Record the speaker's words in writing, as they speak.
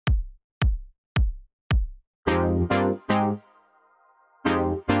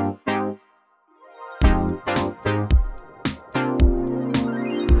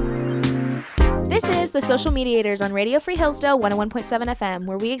This is The Social Mediators on Radio Free Hillsdale 101.7 FM,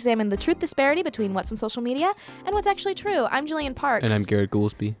 where we examine the truth disparity between what's on social media and what's actually true. I'm Jillian Parks. And I'm Garrett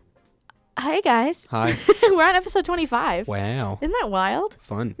Goolsby. Hi, guys. Hi. We're on episode 25. Wow. Isn't that wild?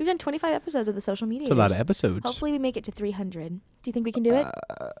 Fun. We've done 25 episodes of The Social Mediators. It's a lot of episodes. Hopefully we make it to 300. Do you think we can do it?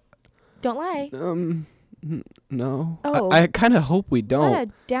 Don't lie. No. Oh. I kind of hope we don't. What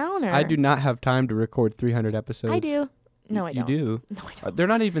a downer. I do not have time to record 300 episodes. I do. No, I don't. You do? No, I don't. There are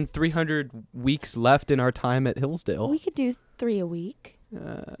not even 300 weeks left in our time at Hillsdale. We could do 3 a week.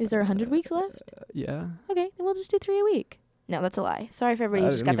 Is there 100 weeks left? Yeah. Okay, then we'll just do 3 a week. No, that's a lie. Sorry for everybody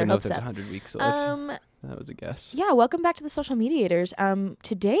who just got their hopes up. 100 weeks left. That was a guess. Yeah, welcome back to The Social Mediators.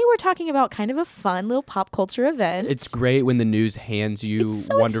 Today we're talking about kind of a fun little pop culture event. It's great when the news hands you It's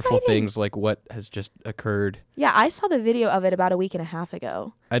so wonderful exciting. things like what has just occurred. Yeah, I saw the video of it about a week and a half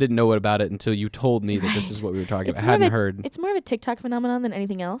ago. I didn't know about it until you told me that this is what we were talking about. I more of hadn't a- heard. It's more of a TikTok phenomenon than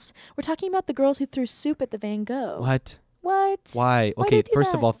anything else. We're talking about the girls who threw soup at the Van Gogh. What? What? Why? Why Okay, did they do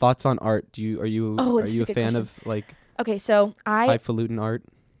first of that? all, thoughts on art. Are you Oh, this is a a good fan question. of like Okay, so I highfalutin art?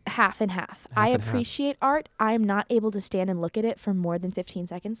 half and half. I and half. appreciate art. I'm not able to stand and look at it for more than 15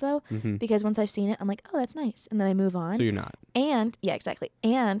 seconds though, Mm-hmm. because once I've seen it, I'm like, oh, that's nice, and then I move on. So you're not. And yeah, exactly.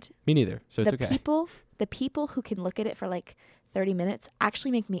 And Me neither. So it's the okay. the people who can look at it for like 30 minutes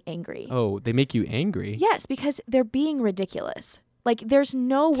actually make me angry. Oh, they make you angry? Yes, because they're being ridiculous. Like, there's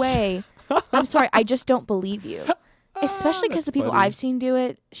no way. I'm sorry, I just don't believe you. Especially because the That's people funny. I've seen do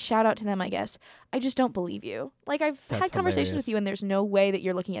it, shout out to them, I guess. I just don't believe you. Like, I've That's had conversations hilarious. with you, and there's no way that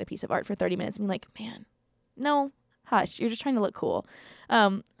you're looking at a piece of art for 30 minutes and being like, man, no, hush, you're just trying to look cool.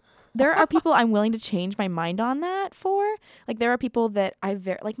 There are people I'm willing to change my mind on that for. Like, there are people that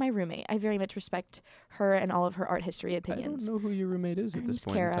like my roommate, I very much respect her and all of her art history opinions. I don't know who your roommate is Her at this name's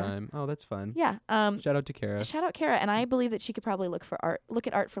point Kara. in time. Oh, that's fun. Yeah. Shout out to Kara. Shout out Kara, and I believe that she could probably look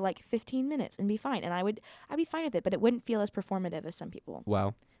at art for like 15 minutes and be fine, and I'd be fine with it, but it wouldn't feel as performative as some people.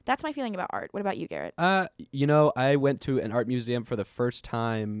 Wow. That's my feeling about art. What about you, Garrett? I went to an art museum for the first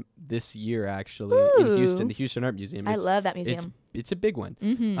time this year actually in Ooh. Houston. The Houston Art Museum. I love that museum. It's a big one.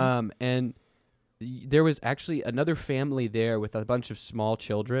 Mm-hmm. And there was actually another family there with a bunch of small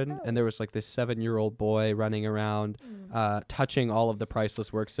children, and there was like this 7-year-old boy running around, touching all of the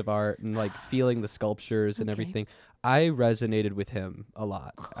priceless works of art and like feeling the sculptures and Okay. everything. I resonated with him a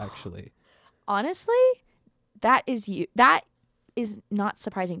lot, actually. Honestly, that is not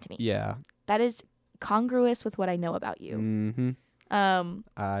surprising to me. Yeah. That is congruous with what I know about you. Mm-hmm.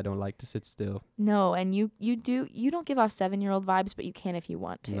 I don't like to sit still. No, and you don't give off 7-year-old vibes, but you can if you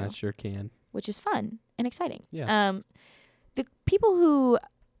want to. And I sure can. Which is fun and exciting. Yeah. The people who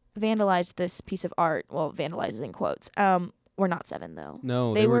vandalized this piece of art, well, vandalized in quotes, were not 7 though.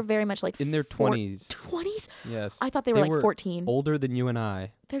 No, they were very much like in their 20s. 20s? Yes. I thought they were like 14. Older than you and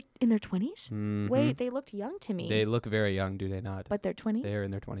I. They're in their 20s? Mhm. Wait, they looked young to me. They look very young, do they not? But they're 20? They're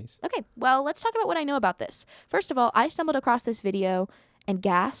in their 20s. Okay, well, let's talk about what I know about this. First of all, I stumbled across this video and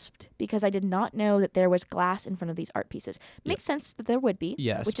gasped because I did not know that there was glass in front of these art pieces. Makes sense that there would be,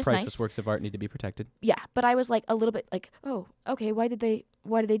 Yes, which is priceless nice. works of art need to be protected. Yeah, but I was like a little bit like, oh, okay, why did they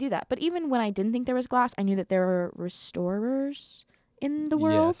do that? But even when I didn't think there was glass, I knew that there were restorers in the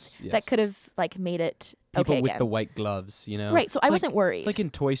world Yes. that could have like made it People okay with again. the white gloves, you know? Right, so It's I like- wasn't worried. It's like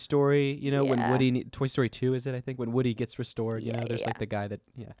in Toy Story, you know, when Yeah. Woody, Toy Story 2 is it, I think, when Woody gets restored, you Yeah, know, there's yeah. like the guy that,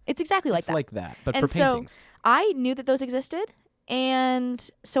 It's exactly like it's that. like that, but And for so- paintings. I knew that those existed, and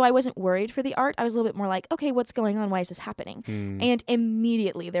so I wasn't worried for the art. I was a little bit more like, okay, what's going on? Why is this happening? Mm. And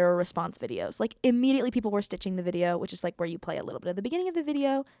immediately there were response videos. Like immediately people were stitching the video, which is like where you play a little bit of the beginning of the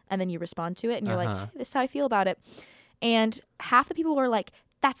video and then you respond to it and you're like, Uh-huh. hey, this is how I feel about it. And half the people were like,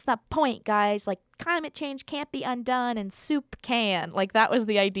 that's the point, guys. Like climate change can't be undone and soup can. Like that was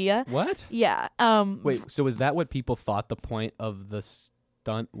the idea. What? Yeah. Wait, so is that what people thought the point of the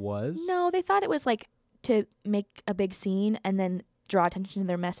stunt was? No, they thought it was like to make a big scene and then draw attention to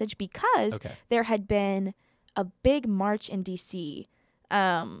their message because Okay. there had been a big march in DC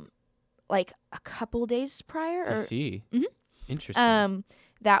like a couple days prior DC. Mhm. Interesting.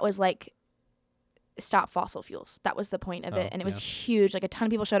 that was like stop fossil fuels. That was the point of it, Oh, and it was huge. Like a ton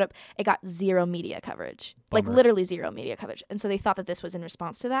of people showed up. It got zero media coverage. Like Bummer. literally zero media coverage. And so they thought that this was in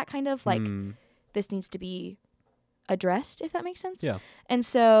response to that, kind of like Mm. this needs to be addressed, if that makes sense. Yeah. And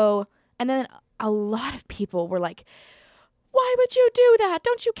so, and then a lot of people were like, why would you do that?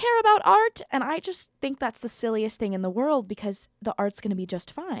 Don't you care about art? And I just think that's the silliest thing in the world because the art's going to be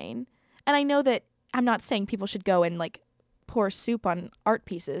just fine. And I know that I'm not saying people should go and like pour soup on art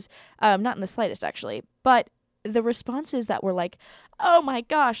pieces. Not in the slightest, actually. But the responses that were like, oh my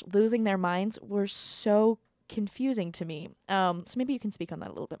gosh, losing their minds were so confusing to me. So maybe you can speak on that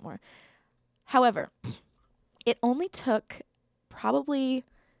a little bit more. However, it only took probably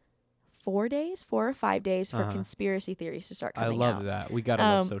 4 or 5 days for conspiracy theories to start coming out. I love that. We got to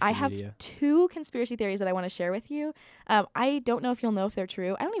love social I have media. 2 conspiracy theories that I want to share with you. I don't know if you'll know if they're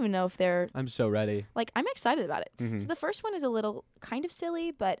true. I don't even know if they're... I'm so ready. Like, I'm excited about it. Mhm. So the first one is a little kind of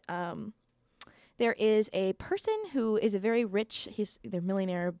silly, but there is a person who is a very rich... They're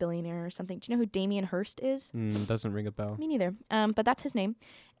millionaire, billionaire or something. Do you know who Damien Hirst is? Doesn't ring a bell. Me neither. But that's his name.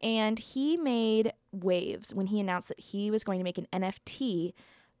 And he made waves when he announced that he was going to make an NFT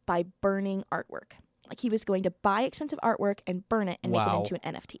by burning artwork. Like, he was going to buy expensive artwork and burn it and make it into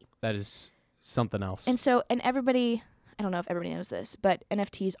an NFT. That is something else. And so, and everybody, I don't know if everybody knows this, but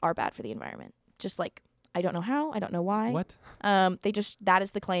NFTs are bad for the environment. Just like, I don't know how, I don't know why. What? That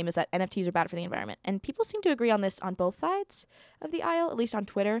is the claim, is that NFTs are bad for the environment. And people seem to agree on this on both sides of the aisle, at least on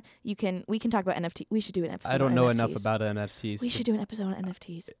Twitter. We can talk about NFT. We should do an episode on NFTs. I don't know enough about NFTs. We should do an episode on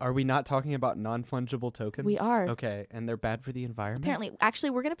NFTs. Are we not talking about non-fungible tokens? We are. Okay, and they're bad for the environment? Apparently.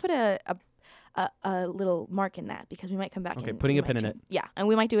 Actually, we're going to put a little mark in that, because we might come back. Okay, putting a pin in it. Yeah, and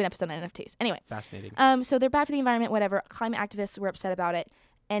we might do an episode on NFTs. Anyway. Fascinating. So they're bad for the environment, whatever. Climate activists were upset about it.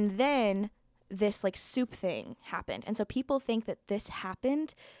 And then this like soup thing happened. And so people think that this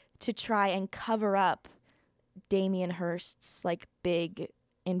happened to try and cover up Damien Hirst's like big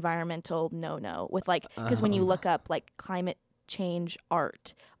environmental no with like, because when you look up like climate change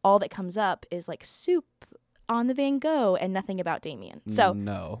art, all that comes up is like soup on the Van Gogh and nothing about Damien. So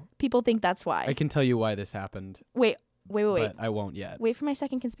no, people think that's why. I can tell you why this happened. Wait. But I won't yet. Wait for my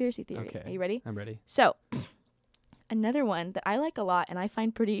second conspiracy theory. Okay. Are you ready? I'm ready. So another one that I like a lot and I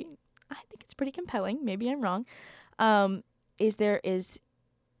think it's pretty compelling, maybe I'm wrong, so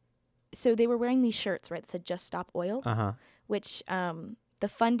they were wearing these shirts, right, that said Just Stop Oil, which the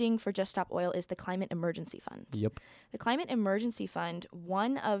funding for Just Stop Oil is the Climate Emergency Fund. Yep. The Climate Emergency Fund,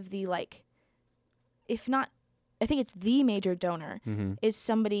 one of the, like, if not, I think it's the major donor, is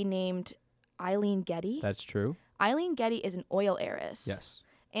somebody named Eileen Getty. That's true. Eileen Getty is an oil heiress. Yes.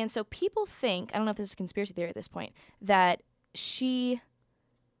 And so people think, I don't know if this is a conspiracy theory at this point, that she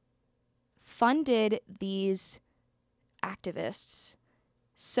funded these activists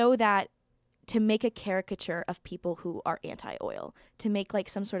so that to make a caricature of people who are anti-oil, to make like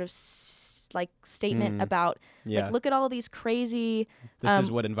some sort of statement about like, look at all of these crazy. This is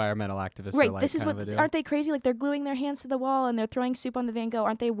what environmental activists are like. This is what, aren't they crazy? Like, they're gluing their hands to the wall and they're throwing soup on the Van Gogh.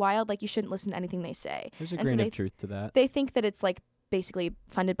 Aren't they wild? Like, you shouldn't listen to anything they say. There's a grain of truth to that. They think that it's like basically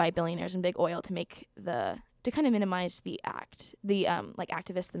funded by billionaires and big oil to make to kind of minimize the like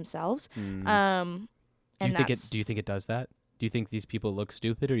activists themselves. And do you think it does that? Do you think these people look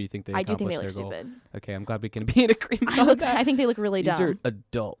stupid, or do you think they accomplish their goal? I do think they look stupid. Okay, I'm glad we can be in agreement on that. I think they look really dumb. These are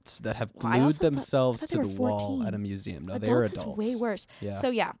adults that have glued themselves to the wall at a museum. No, they're adults. Is way worse. Yeah.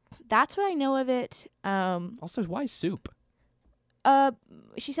 So yeah, that's what I know of it. Also, why soup?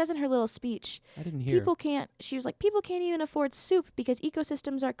 She says in her little speech, I didn't hear. She was like, people can't even afford soup because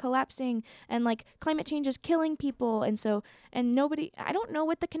ecosystems are collapsing and like climate change is killing people. And nobody, I don't know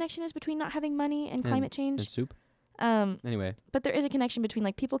what the connection is between not having money and climate change. And soup? Anyway. But there is a connection between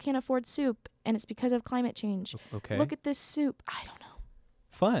like people can't afford soup and it's because of climate change. Okay. Look at this soup. I don't know.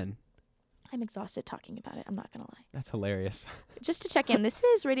 Fun. I'm exhausted talking about it. I'm not going to lie. That's hilarious. Just to check in, this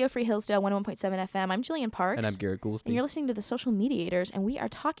is Radio Free Hillsdale 101.7 FM. I'm Jillian Parks. And I'm Garrett Goolsby. And you're listening to The Social Mediators, and we are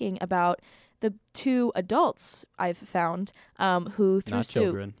talking about the 2 adults I've found who threw not soup.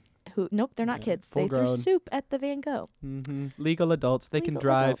 Children. Nope, they're not kids. They threw soup at the Van Gogh. Legal adults. They can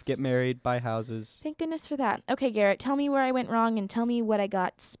drive, adults. Get married, buy houses. Thank goodness for that. Okay, Garrett, tell me where I went wrong and tell me what I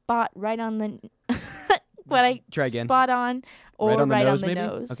got spot right on the... Try again. Spot on or right on the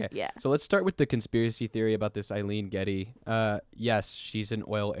nose, nose. Okay. Yeah. So let's start with the conspiracy theory about this Eileen Getty. Yes, she's an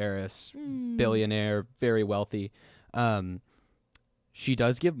oil heiress, billionaire, very wealthy. She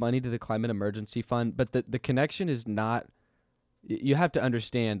does give money to the Climate Emergency Fund, but the connection is not... You have to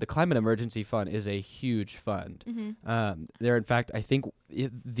understand, the Climate Emergency Fund is a huge fund. They're, in fact, I think,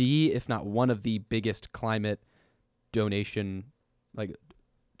 if not one of the biggest climate donation, like,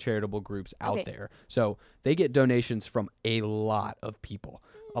 charitable groups out there. So they get donations from a lot of people,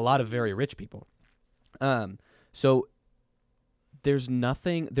 a lot of very rich people. So there's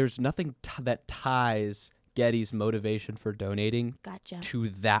nothing that ties Getty's motivation for donating to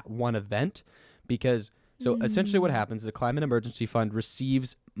that one event, because essentially what happens, the Climate Emergency Fund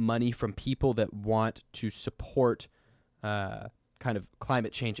receives money from people that want to support kind of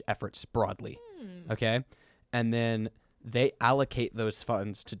climate change efforts broadly. Okay? And then they allocate those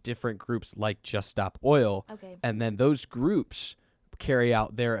funds to different groups like Just Stop Oil. Okay. And then those groups carry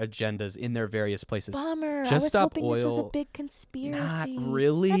out their agendas in their various places. Bummer. Just I was Stop hoping this was a Oil- big conspiracy. Not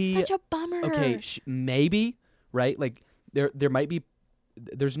really. That's such a bummer. Okay, maybe, right? Like there might be.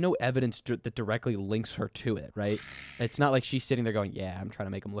 There's no evidence that directly links her to it, right? It's not like she's sitting there going, "Yeah, I'm trying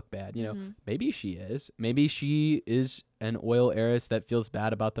to make them look bad." You know, maybe she is. Maybe she is an oil heiress that feels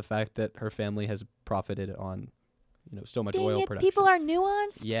bad about the fact that her family has profited on, so much Dang oil it, production. people are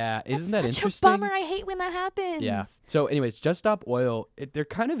nuanced. Yeah, isn't that That's such interesting? a bummer. I hate when that happens. Yeah. So, anyways, Just Stop Oil. They're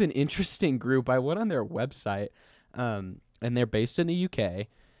kind of an interesting group. I went on their website, and they're based in the UK,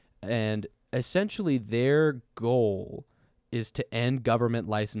 and essentially their goal is to end government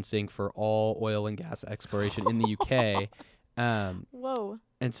licensing for all oil and gas exploration in the UK. Whoa.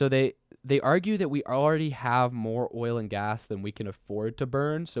 And so they argue that we already have more oil and gas than we can afford to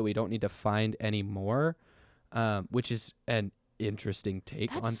burn, so we don't need to find any more, which is an interesting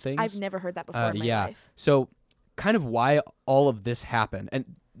take on things. I've never heard that before in my life. So kind of why all of this happened.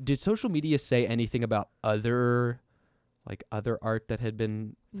 And did social media say anything about other art that had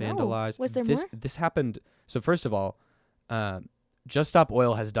been vandalized? Was there more? This happened. So first of all, Just Stop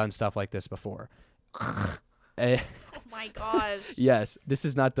Oil has done stuff like this before. Oh my gosh. Yes, this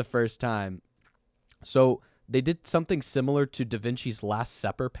is not the first time. So they did something similar to Da Vinci's Last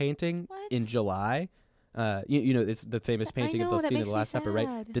Supper painting in July. It's the famous painting of the scene of the Last Supper,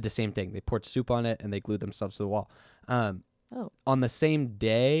 right? Did the same thing. They poured soup on it and they glued themselves to the wall. On the same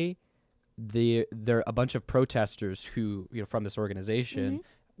day, there are a bunch of protesters who, from this organization,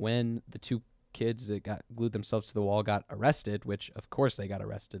 when the two kids that got glued themselves to the wall got arrested, which of course they got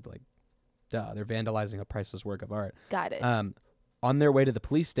arrested, like, duh, they're vandalizing a priceless work of art. Got it. On their way to the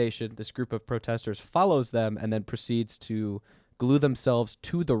police station, this group of protesters follows them and then proceeds to glue themselves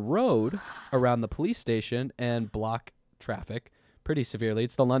to the road around the police station and block traffic pretty severely.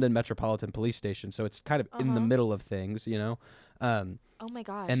 It's the London Metropolitan Police Station, so it's kind of in the middle of things, Oh my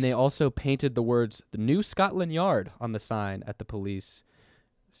gosh. And they also painted the words "The New Scotland Yard" on the sign at the police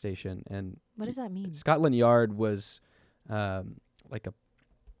station. And what does that mean? Scotland Yard was the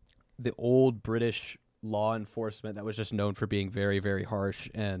old British law enforcement that was just known for being very, very harsh.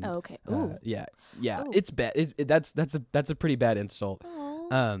 And okay. yeah, Ooh. it's bad. That's a pretty bad insult.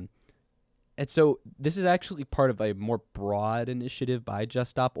 Aww. And so this is actually part of a more broad initiative by Just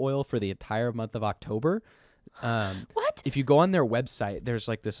Stop Oil for the entire month of October. What? If you go on their website, there's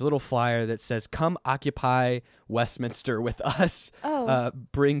like this little flyer that says, "Come occupy Westminster with us.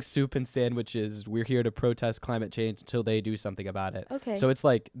 Bring soup and sandwiches. We're here to protest climate change until they do something about it." Okay. So it's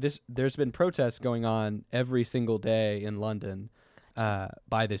like this. There's been protests going on every single day in London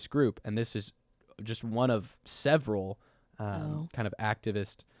by this group, and this is just one of several kind of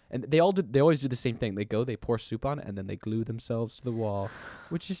activist. And they always do the same thing. They pour soup on it, and then they glue themselves to the wall,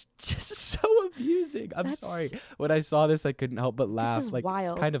 which is just so amusing. I'm sorry. When I saw this, I couldn't help but laugh. This is like wild.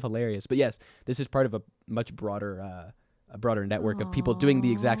 It's kind of hilarious. But yes, this is part of a much broader network of people doing the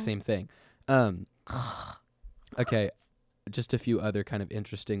exact same thing. Okay, just a few other kind of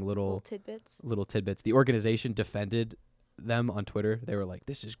interesting little tidbits. The organization defended them on Twitter. They were like,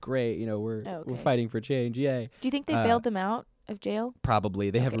 "This is great. We're fighting for change. Yay!" Do you think they bailed them out of jail?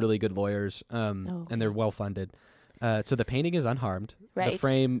 Probably. They have really good lawyers, and they're well funded. So the painting is unharmed. Right. The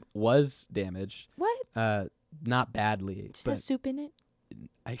frame was damaged. What? Not badly. Just has soup in it?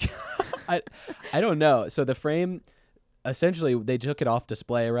 I don't know. So the frame, essentially, they took it off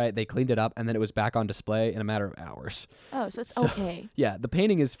display, right? They cleaned it up, and then it was back on display in a matter of hours. Oh, so it's okay. Yeah, the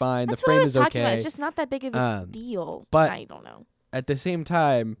painting is fine. That's the frame what I was is talking okay. about. It's just not that big of a deal. But I don't know. At the same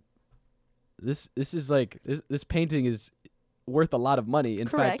time, this is like this painting is worth a lot of money. In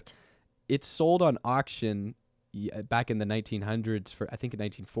fact, it's sold on auction back in the 1900s for, I think, in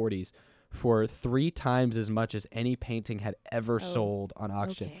 1940s, for 3 times as much as any painting had ever sold on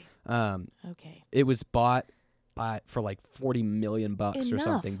auction. Okay. It was bought for like $40 million or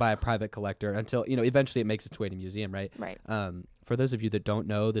something by a private collector until eventually it makes its way to museum, right? Right. For those of you that don't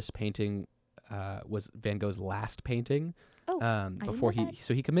know, this painting was Van Gogh's last painting. Before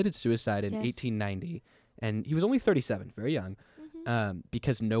he committed suicide in 1890, and he was only 37, very young.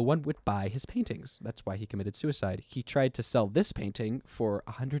 Because no one would buy his paintings. That's why he committed suicide. He tried to sell this painting for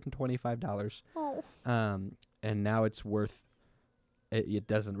 $125. Oh. And now it's worth. It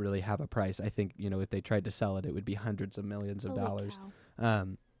doesn't really have a price. I think if they tried to sell it, it would be hundreds of millions of dollars.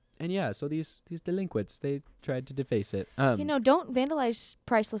 And yeah, so these delinquents, they tried to deface it. Don't vandalize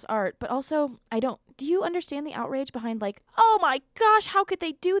priceless art, but also do you understand the outrage behind like, oh my gosh, how could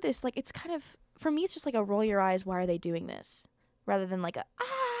they do this? Like, it's kind of, for me, it's just like a roll your eyes, why are they doing this? Rather than like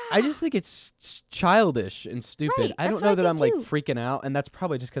I just think it's childish and stupid. Right, I don't that's know what that I I'm think like too. freaking out, and that's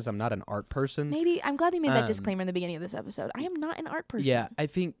probably just because I'm not an art person. Maybe I'm glad we made that Um, disclaimer in the beginning of this episode. I am not an art person. Yeah, I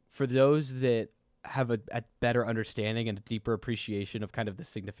think for those that have a better understanding and a deeper appreciation of kind of the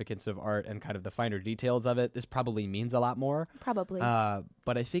significance of art and kind of the finer details of it, this probably means a lot more. Probably.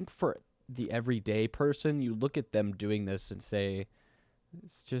 But I think for the everyday person, you look at them doing this and say,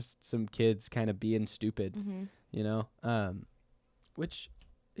 it's just some kids kind of being stupid, Mm-hmm. you know? Which,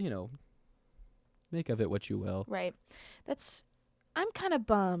 you know, make of it what you will. Right. I'm kind of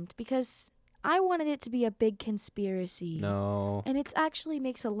bummed because I wanted it to be a big conspiracy. No. And it actually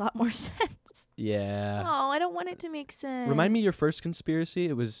makes a lot more sense. Yeah. Oh, I don't want it to make sense. Remind me your first conspiracy.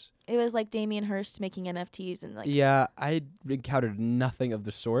 It was like Damien Hirst making NFTs and like. yeah. I encountered nothing of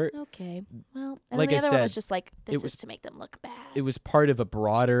the sort. Okay. Well, and Like then the I other one was said, just like this it was- is to make them look bad. It was part of a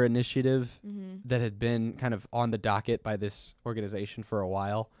broader initiative Mm-hmm. that had been kind of on the docket by this organization for a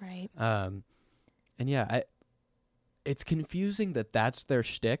while. Right. And yeah, it's confusing that that's their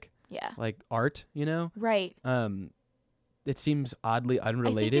shtick, Yeah. like art, you know. Right. It seems oddly I think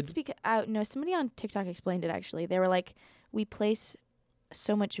unrelated. it's because no, somebody on TikTok explained it actually. They were like, we place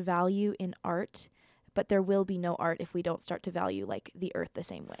so much value in art, but there will be no art if we don't start to value like the earth the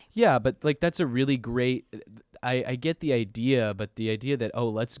same way. Yeah, but like that's a really great. I get the idea, but the idea that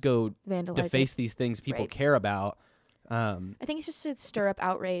let's go Vandalize deface it. these things people Right. care about. I think it's just to stir up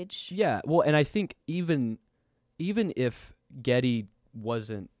outrage. Yeah, well, and I think even if Getty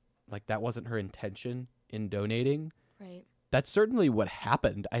wasn't like that wasn't her intention in donating, Right. that's certainly what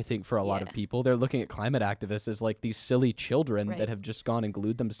happened. I think for a lot of Yeah. people, they're looking at climate activists as like these silly children Right. that have just gone and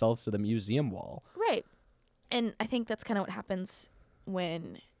glued themselves to the museum wall. Right. And I think that's kind of what happens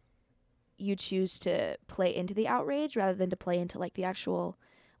when you choose to play into the outrage rather than to play into like the actual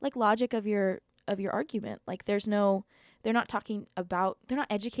like logic of your argument. Like they're not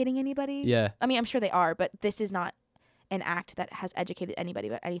educating anybody. Yeah. I mean, I'm sure they are, but this is not an act that has educated anybody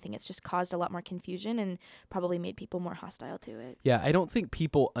about anything. It's just caused a lot more confusion and probably made people more hostile to it. Yeah, I don't think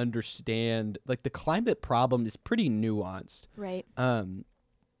people understand like the climate problem is pretty nuanced. Right.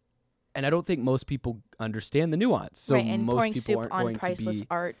 And I don't think most people understand the nuance. So right. And most pouring people soup aren't on going priceless to be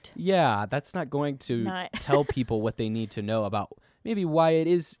art. Yeah, that's not going to Not tell people what they need to know about maybe why it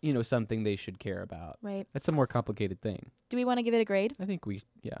is, something they should care about. right. That's a more complicated thing. Do we want to give it a grade? I think I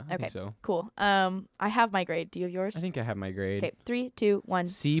Okay. think so. Cool. I have my grade. Do you have yours? I think I have my grade. Okay, 3, 2, 1.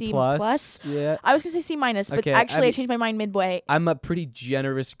 C plus. Yeah. I was gonna say C minus, but Okay, actually I I mean- changed my mind midway. I'm a pretty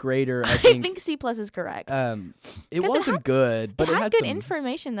generous grader. I I think, think C plus is correct. it 'Cause it wasn't good, but it had good some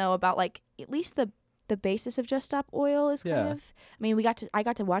information though about like at least the basis of Just Stop Oil is kind Yeah. of. I mean, I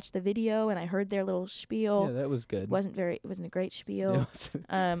got to watch the video and I heard their little spiel. Yeah, that was good. It wasn't a great It spiel. wasn't-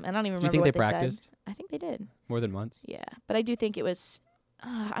 And I don't even Do you remember think what they practiced said. I think they did. more than once? Yeah, but I do think it was.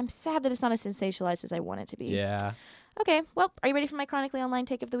 I'm sad that it's not as sensationalized as I want it to be. Yeah, Okay. Well, are you ready for my chronically online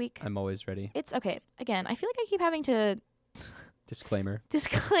take of the week? I'm always ready. It's okay. Again, I feel like I keep having to Disclaimer.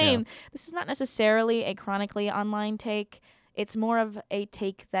 disclaim this is not necessarily a chronically online take. It's more of a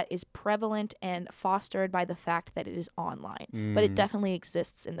take that is prevalent and fostered by the fact that it is online, but it Mm. definitely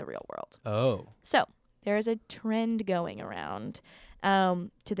exists in the real world. Oh. So there is a trend going around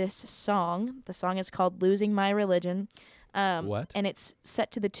to this song. The song is called "Losing My Religion." What? And it's set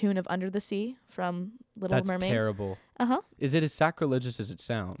to the tune of "Under the Sea" from Little That's Mermaid. terrible. Uh-huh. Is it as sacrilegious as it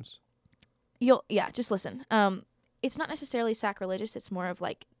sounds? Just listen. It's not necessarily sacrilegious. It's more of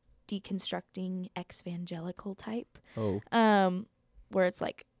like deconstructing evangelical type. Oh. Where it's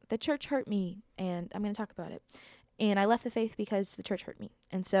like the church hurt me and I'm going to talk about it. And I left the faith because the church hurt me.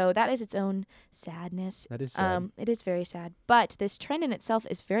 And so that is its own sadness. That is sad. It is very sad. But this trend in itself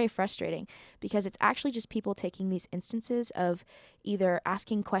is very frustrating because it's actually just people taking these instances of either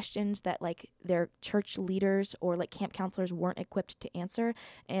asking questions that like their church leaders or like camp counselors weren't equipped to answer,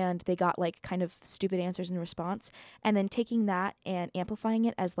 and they got like kind of stupid answers in response, and then taking that and amplifying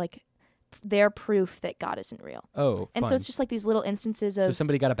it as like their proof that God isn't real. Oh, And fun. so it's just like these little instances So of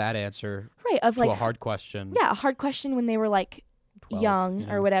somebody got a bad answer right of to like a hard question. yeah, a hard question when they were like 12, young you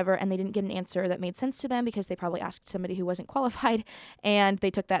know. or whatever, and they didn't get an answer that made sense to them because they probably asked somebody who wasn't qualified, and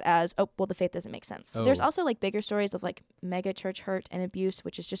they took that as, oh, well, the faith doesn't make sense. There's Oh. also like bigger stories of like mega church hurt and abuse,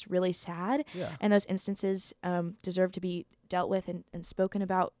 which is just really sad. Yeah. And those instances deserve to be dealt with and spoken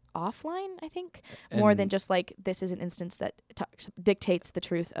about offline, I think, more than And- just like this is an instance that dictates the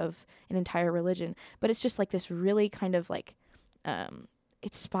truth of an entire religion. But it's just like this really kind of like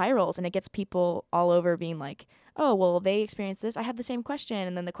it spirals and it gets people all over being like, oh, well, they experienced this. I have the same question.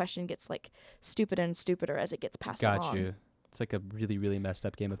 And then the question gets like stupider and stupider as it gets passed Got along. you. It's like a really, really messed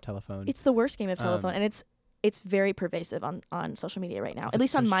up game of telephone. It's the worst game of telephone. Um, And it's it's very pervasive on social media right now. At That's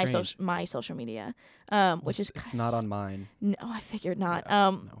least so on strange. my social media, which is It's not on mine. No, I figured not. Yeah,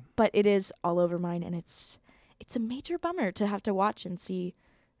 no. But it is all over mine, and it's a major bummer to have to watch and see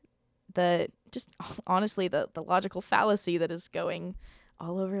honestly the logical fallacy that is going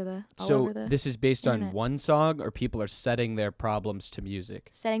all over the So this is based on internet. one song, or people are setting their problems to music?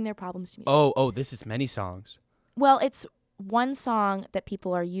 setting their problems to music. Oh, this is many songs. Well, it's one song that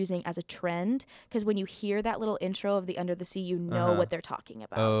people are using as a trend because when you hear that little intro of the Under the Sea, you know Uh-huh. what they're talking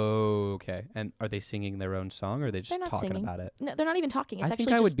about. Oh, okay. And are they singing their own song, or are they just They're not talking singing. about it? No, they're not even talking. It's I think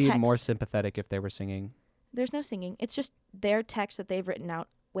actually I just would be text. more sympathetic if they were singing. There's no singing. It's just their text that they've written out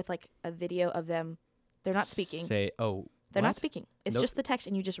with like a video of them. They're not speaking. They're They're not speaking. It's Nope. just the text,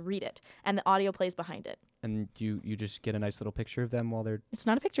 and you just read it, and the audio plays behind it. And you just get a nice little picture of them while they're It's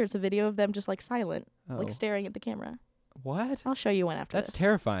not a picture. It's a video of them just like silent, oh. like staring at the camera. What? I'll show you one after That's this.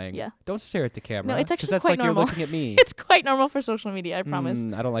 terrifying. Yeah. Don't stare at the camera. it's 'cause actually that's quite like normal. you're looking at me. It's quite normal for social media, I promise.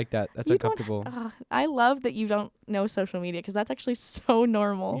 I don't like that. That's You don't- uncomfortable. I love that you don't know social media because that's actually so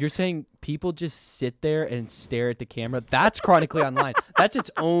normal. You're saying people just sit there and stare at the camera? That's chronically online. That's its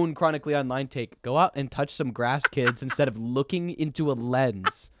own chronically online take. Go out and touch some grass, kids, instead of looking into a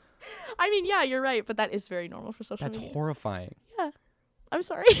lens. I mean, yeah, you're right, but that is very normal for social That's media. horrifying. I'm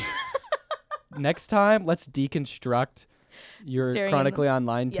sorry. Next time, let's deconstruct your Staring in chronically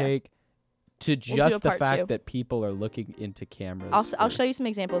online yeah. take to do a just the part fact two. that people are looking into cameras. I'll for- show you some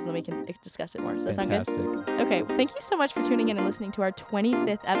examples and then we can discuss it more. Does that sound good? Fantastic. Okay, well, thank you so much for tuning in and listening to our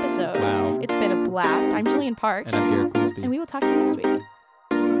 25th episode. Wow. It's been a blast. I'm Jillian Parks, And I'm Garrett Goolsby. and we will talk to you next week.